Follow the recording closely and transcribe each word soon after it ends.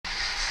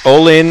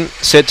All in,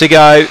 set to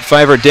go.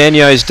 Favourite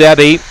Daniel's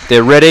Dabby.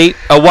 They're ready.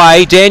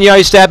 Away.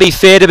 Daniel's Dabby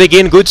fair to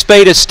begin. Good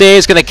speed.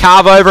 Astair's going to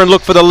carve over and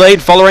look for the lead.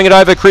 Following it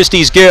over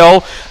Christie's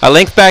Girl. A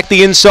length back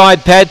the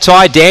inside. Pad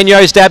Thai.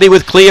 Daniel's Dabby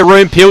with clear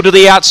room. Peeled to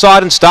the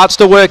outside and starts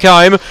to work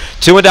home.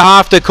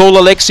 2.5 to call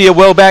Alexia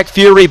well back.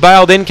 Fury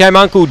Bale. Then came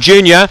Uncle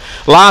Junior.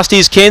 Last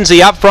is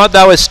Kenzie. Up front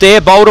though. Astair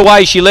bowled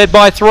away. She led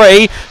by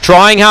 3.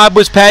 Trying hard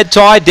was Pad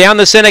Thai. Down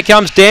the centre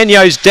comes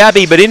Daniel's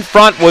Dabby. But in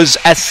front was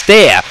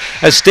Astair.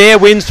 Astair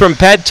wins from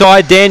Pad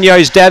Thai,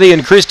 Daniel's Dabby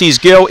and Christie's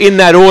Girl in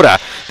that order.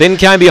 Then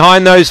came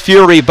behind those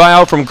Fury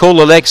Bale from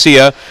Cool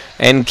Alexia,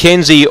 and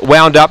Kenzie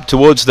wound up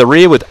towards the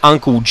rear with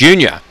Uncle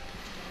Junior.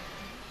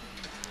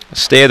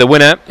 Astair the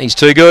winner. He's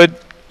too good.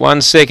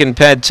 1 second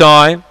Pad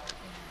Thai.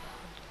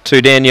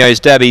 2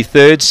 Daniel's Dabby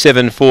third.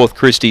 7 fourth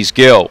Christie's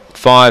Girl.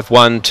 5,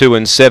 1, 2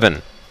 and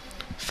 7.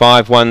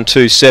 5, 1,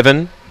 2,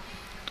 7.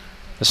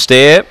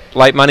 Astair,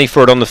 late money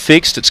for it on the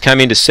fixed. It's come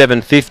into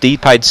 750.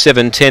 Paid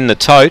 7.10 the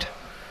tote.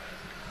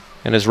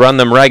 And has run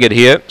them ragged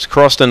here. It's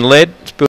crossed and led. It's